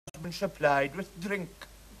and supplied with drink.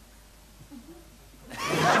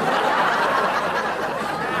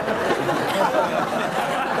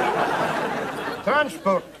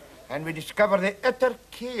 Transport, and we discover the utter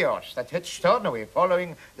chaos that hit Stornoway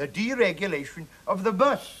following the deregulation of the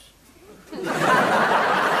bus.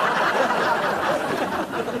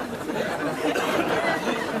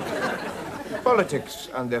 Politics,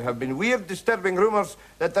 and there have been weird, disturbing rumours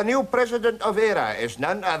that the new president of ERA is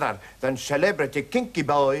none other than celebrity kinky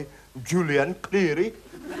boy Julian Cleary.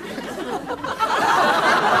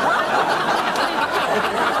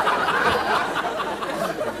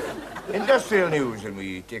 Industrial news, and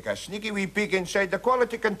we take a sneaky wee peek inside the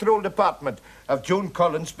quality control department of Joan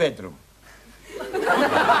Collins' bedroom.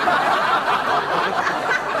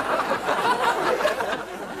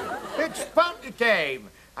 It's party time,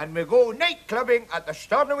 and we go night clubbing at the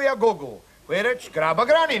Stornoway Go-Go, where it's grab a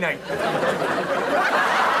granny night.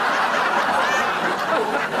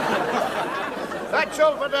 That's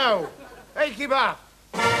all for now. Hey, keep up.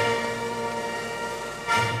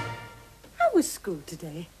 How was school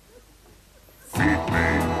today? Feed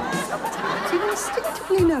me. You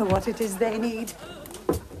instinctively know what it is they need.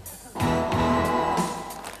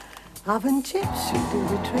 Oven chips should do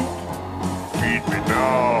the trick. Feed me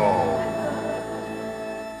now.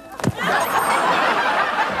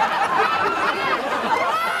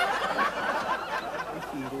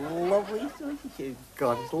 Lovely,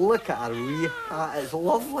 God, look at her wee hat, it's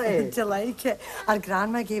lovely. Do you like it? Our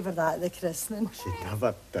grandma gave her that at the christening. She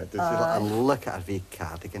never did, and look at her wee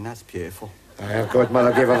cardigan, that's beautiful. Her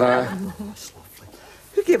godmother gave her that. That's lovely.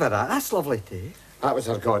 Who gave her that? That's lovely too. That was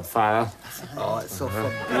her godfather. Oh, it's so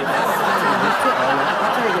beautiful.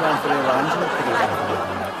 I'll take it on for the Angela.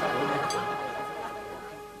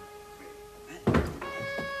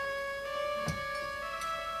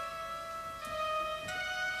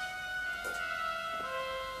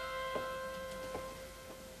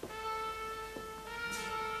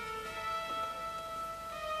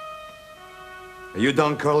 Are you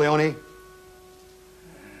done, Corleone?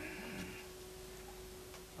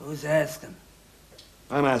 Who's asking?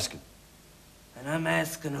 I'm asking. And I'm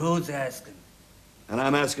asking who's asking. And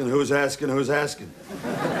I'm asking who's asking who's asking.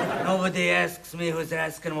 Nobody asks me who's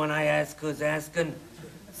asking when I ask who's asking.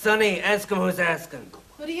 Sonny, ask him who's asking.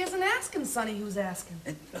 But he isn't asking Sonny who's asking.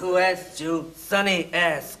 Who asked you? Sonny,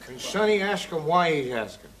 ask. And Sonny, ask him why he's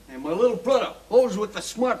asking. And my little brother, always with the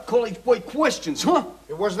smart college boy questions, huh?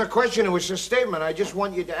 It wasn't a question, it was a statement. I just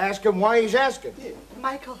want you to ask him why he's asking.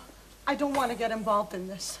 Michael, I don't want to get involved in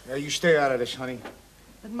this. Now, you stay out of this, honey.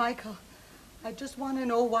 But Michael, I just want to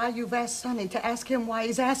know why you've asked Sonny to ask him why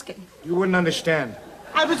he's asking. You wouldn't understand.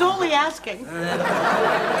 I was only asking.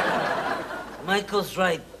 Michael's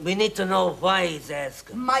right. We need to know why he's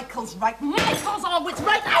asking. Michael's right. Michael's always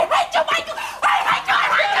right. I hate you, Michael! I hate you! I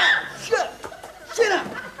hate you! Shut up! Sit down!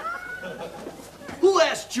 Who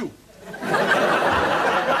asked you?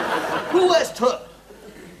 Who asked her?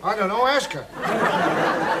 I don't know, ask her.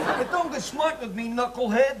 But don't get smart with me,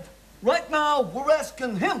 knucklehead. Right now, we're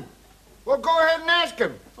asking him. Well, go ahead and ask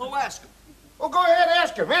him. I'll ask him. Well, go ahead,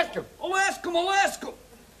 ask him, ask him. I'll ask him, I'll ask him.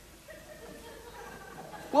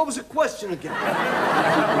 What was the question again?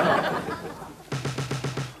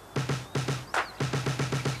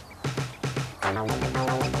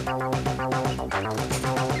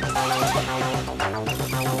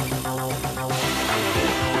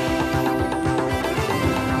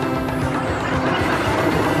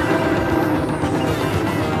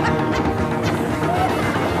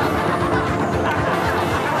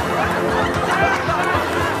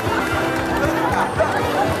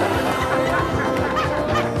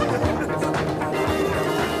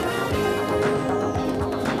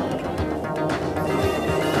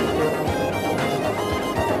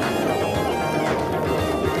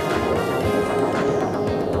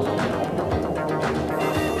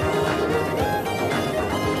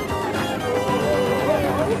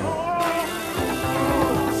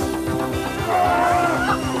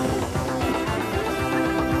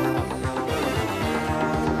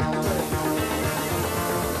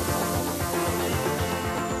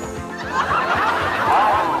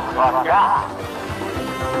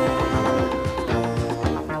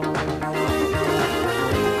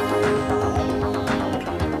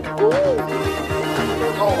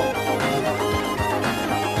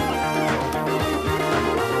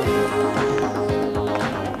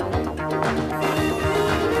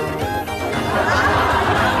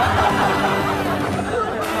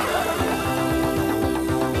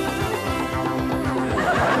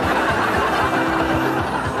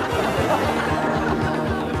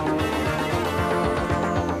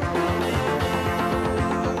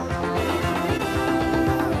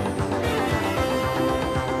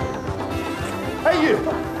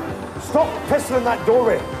 Stop pestering that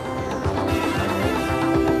doorway.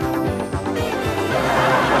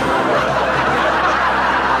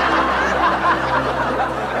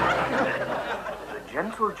 The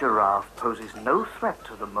gentle giraffe poses no threat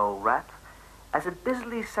to the mole rat as it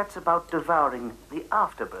busily sets about devouring the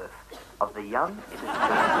afterbirth of the young it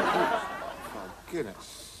has just produced. For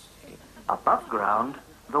goodness. Above ground,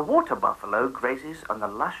 the water buffalo grazes on the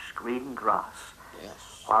lush green grass,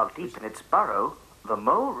 while deep in its burrow, the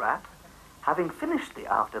mole rat, having finished the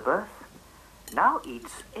afterbirth, now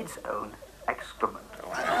eats its own excrement.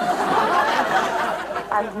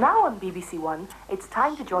 And now on BBC One, it's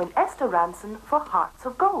time to join Esther Ranson for Hearts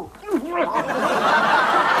of Gold.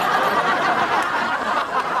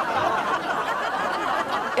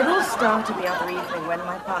 It all started the other evening when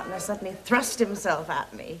my partner suddenly thrust himself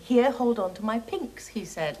at me. "Here, hold on to my pinks," he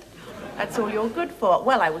said. "That's all you're good for."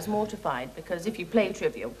 Well, I was mortified, because if you play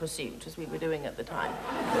Trivial Pursuit, as we were doing at the time,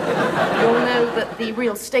 you'll know that the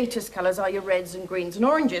real status colours are your reds and greens and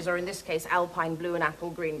oranges, or in this case, alpine blue and apple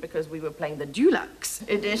green, because we were playing the deluxe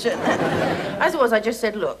edition. As it was, I just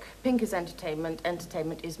said, "Look, pink is entertainment,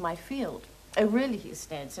 entertainment is my field." "Oh, really?" he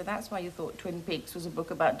sneered. "So that's why you thought Twin Peaks was a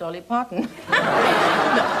book about Dolly Parton?" No.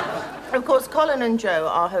 Of course, Colin and Joe,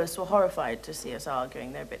 our hosts, were horrified to see us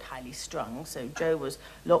arguing. They're a bit highly strung, so Joe was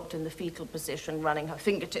locked in the fetal position, running her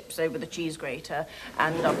fingertips over the cheese grater,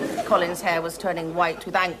 and Colin's hair was turning white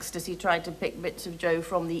with angst as he tried to pick bits of Joe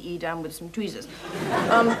from the Edam with some tweezers.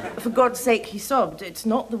 For God's sake, he sobbed, "It's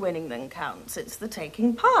not the winning that counts, it's the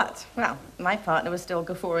taking part." Well, my partner was still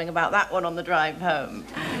guffawing about that one on the drive home.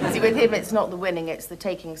 See, with him, it's not the winning, it's the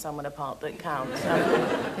taking someone apart that counts.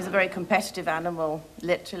 He's a very competitive animal,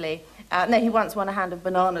 literally. No, he once won a hand of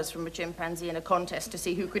bananas from a chimpanzee in a contest to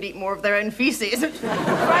see who could eat more of their own feces.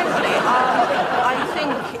 Frankly, I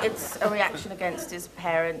think it's a reaction against his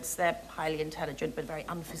parents. They're highly intelligent, but very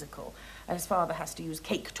unphysical. And his father has to use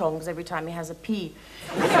cake tongs every time he has a pee.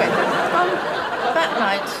 Anyway, that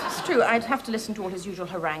night, it's true, I'd have to listen to all his usual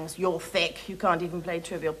harangues. "You're thick, you can't even play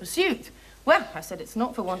Trivial Pursuit." Well, I said, "It's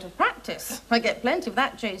not for want of practice. I get plenty of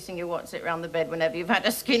that chasing your what's-it round the bed whenever you've had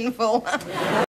a skinful."